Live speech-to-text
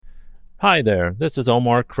Hi there, this is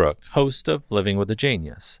Omar Crook, host of Living with a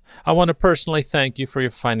Genius. I want to personally thank you for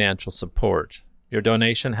your financial support. Your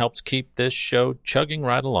donation helps keep this show chugging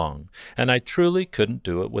right along, and I truly couldn't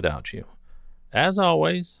do it without you. As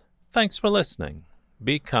always, thanks for listening.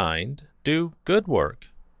 Be kind, do good work,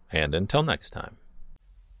 and until next time.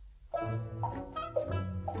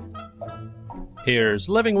 Here's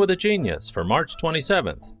Living with a Genius for March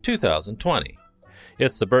 27th, 2020.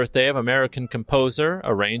 It's the birthday of American composer,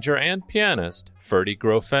 arranger, and pianist Ferdy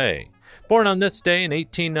Grofé, born on this day in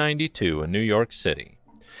 1892 in New York City.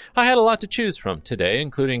 I had a lot to choose from today,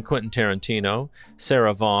 including Quentin Tarantino,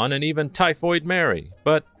 Sarah Vaughan, and even Typhoid Mary.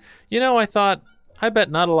 But, I thought, I bet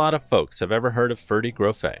not a lot of folks have ever heard of Ferdy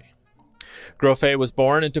Grofé. Grofé was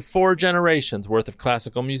born into 4 generations worth of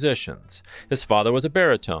classical musicians. His father was a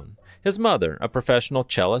baritone. His mother, a professional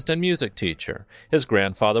cellist and music teacher. His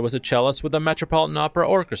grandfather was a cellist with the Metropolitan Opera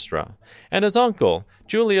Orchestra. And his uncle,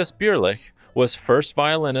 Julius Bierlich, was first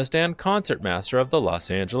violinist and concertmaster of the Los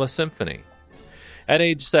Angeles Symphony. At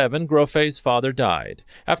age 7, Grofé's father died,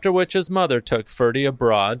 after which his mother took Ferdy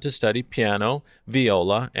abroad to study piano,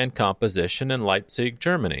 viola, and composition in Leipzig,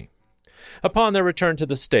 Germany. Upon their return to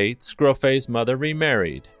the States, Grofé's mother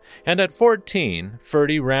remarried, and at 14,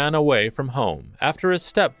 Ferdy ran away from home after his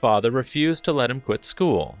stepfather refused to let him quit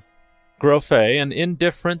school. Grofé, an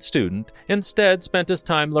indifferent student, instead spent his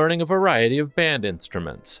time learning a variety of band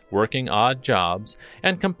instruments, working odd jobs,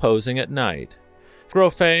 and composing at night.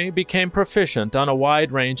 Grofé became proficient on a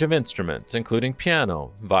wide range of instruments, including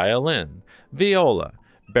piano, violin, viola,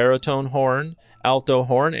 baritone horn, alto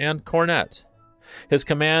horn, and cornet. His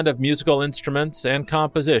command of musical instruments and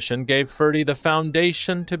composition gave Ferdy the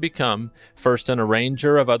foundation to become first an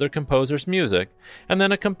arranger of other composers' music, and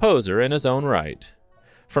then a composer in his own right.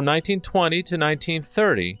 From 1920 to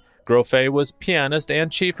 1930, Grofé was pianist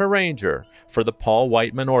and chief arranger for the Paul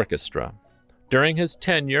Whiteman Orchestra. During his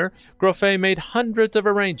tenure, Grofé made hundreds of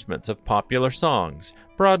arrangements of popular songs,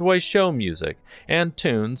 Broadway show music, and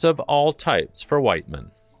tunes of all types for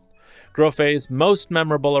Whiteman. Grofé's most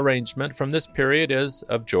memorable arrangement from this period is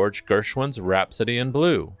of George Gershwin's Rhapsody in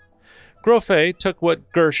Blue. Grofé took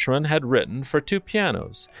what Gershwin had written for 2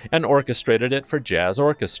 pianos and orchestrated it for jazz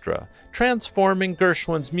orchestra, transforming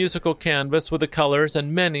Gershwin's musical canvas with the colors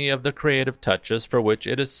and many of the creative touches for which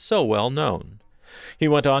it is so well known. He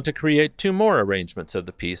went on to create 2 more arrangements of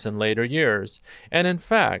the piece in later years, and in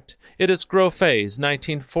fact, it is Grofé's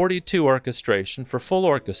 1942 orchestration for full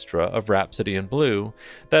orchestra of Rhapsody in Blue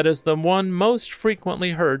that is the one most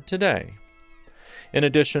frequently heard today. In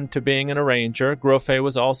addition to being an arranger, Grofé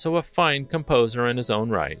was also a fine composer in his own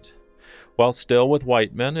right. While still with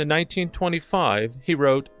Whiteman, in 1925, he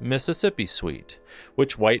wrote Mississippi Suite,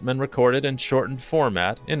 which Whiteman recorded in shortened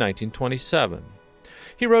format in 1927.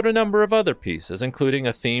 He wrote a number of other pieces, including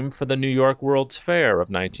a theme for the New York World's Fair of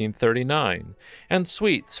 1939, and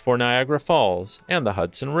suites for Niagara Falls and the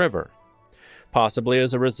Hudson River. Possibly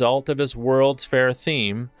as a result of his World's Fair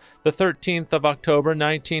theme, the 13th of October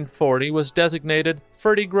 1940 was designated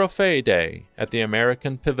Ferdy Grofé Day at the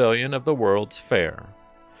American Pavilion of the World's Fair.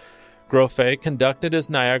 Grofé conducted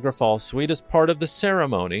his Niagara Falls suite as part of the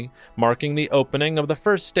ceremony marking the opening of the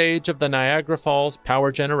first stage of the Niagara Falls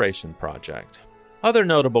Power Generation Project. Other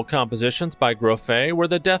notable compositions by Grofé were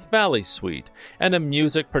the Death Valley Suite and a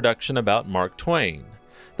music production about Mark Twain.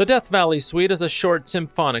 The Death Valley Suite is a short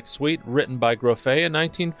symphonic suite written by Grofé in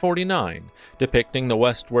 1949, depicting the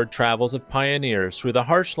westward travels of pioneers through the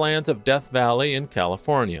harsh lands of Death Valley in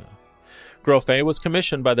California. Grofé was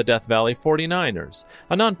commissioned by the Death Valley 49ers,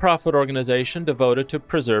 a nonprofit organization devoted to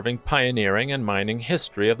preserving pioneering and mining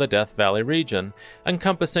history of the Death Valley region,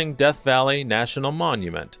 encompassing Death Valley National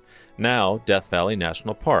Monument, now Death Valley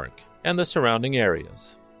National Park, and the surrounding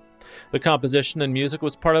areas. The composition and music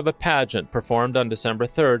was part of a pageant performed on December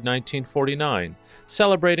 3, 1949,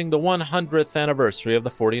 celebrating the 100th anniversary of the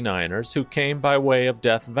 49ers who came by way of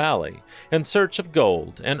Death Valley in search of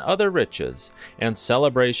gold and other riches and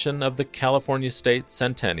celebration of the California State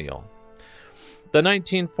Centennial. The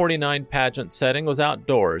 1949 pageant setting was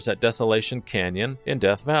outdoors at Desolation Canyon in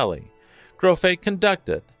Death Valley. Grofé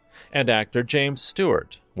conducted, and actor James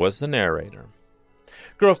Stewart was the narrator.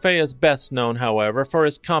 Grofé is best known, however, for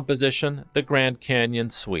his composition, The Grand Canyon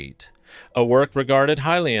Suite, a work regarded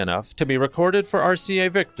highly enough to be recorded for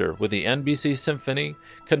RCA Victor with the NBC Symphony,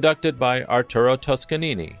 conducted by Arturo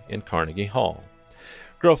Toscanini in Carnegie Hall.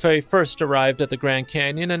 Grofé first arrived at the Grand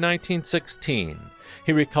Canyon in 1916.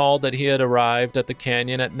 He recalled that he had arrived at the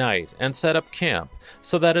canyon at night and set up camp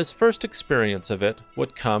so that his first experience of it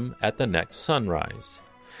would come at the next sunrise.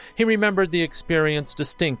 He remembered the experience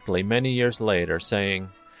distinctly many years later, saying,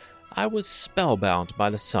 I was spellbound by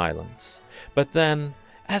the silence. But then,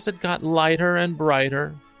 as it got lighter and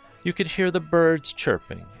brighter, you could hear the birds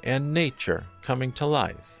chirping and nature coming to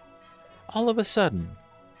life. All of a sudden,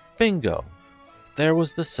 bingo, there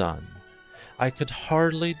was the sun. I could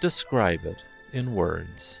hardly describe it in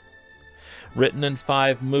words. Written in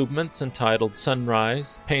 5 movements entitled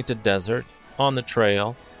Sunrise, Painted Desert, On the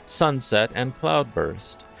Trail, Sunset, and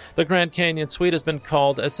Cloudburst, the Grand Canyon Suite has been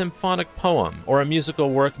called a symphonic poem or a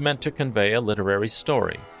musical work meant to convey a literary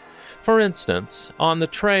story. For instance, On the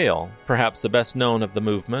Trail, perhaps the best known of the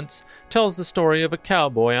movements, tells the story of a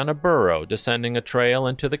cowboy on a burro descending a trail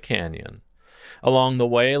into the canyon. Along the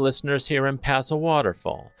way, listeners hear him pass a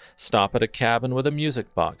waterfall, stop at a cabin with a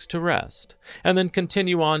music box to rest, and then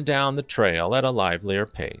continue on down the trail at a livelier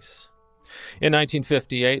pace. In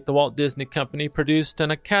 1958, the Walt Disney Company produced an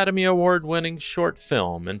Academy Award-winning short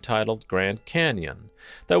film entitled Grand Canyon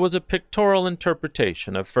that was a pictorial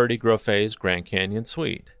interpretation of Ferde Groffet's Grand Canyon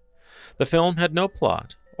Suite. The film had no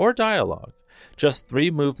plot or dialogue, just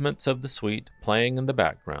 3 movements of the suite playing in the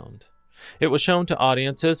background. It was shown to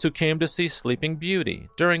audiences who came to see Sleeping Beauty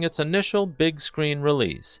during its initial big-screen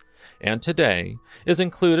release, and today is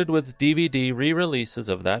included with DVD re-releases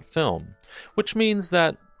of that film, which means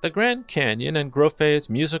that the Grand Canyon and Groffet's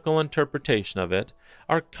musical interpretation of it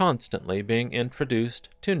are constantly being introduced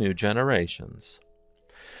to new generations.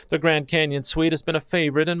 The Grand Canyon Suite has been a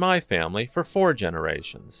favorite in my family for 4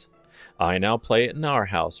 generations. I now play it in our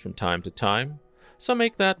house from time to time, so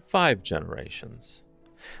make that 5 generations.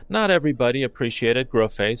 Not everybody appreciated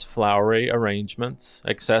Groffet's flowery arrangements,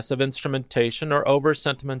 excessive instrumentation, or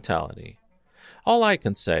over-sentimentality. All I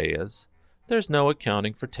can say is, there's no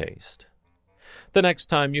accounting for taste. The next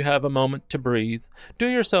time you have a moment to breathe, do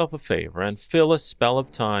yourself a favor and fill a spell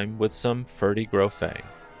of time with some Ferde Groffet.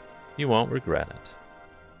 You won't regret it.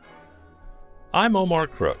 I'm Omar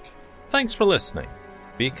Crook. Thanks for listening.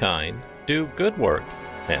 Be kind, do good work,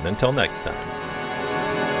 and until next time.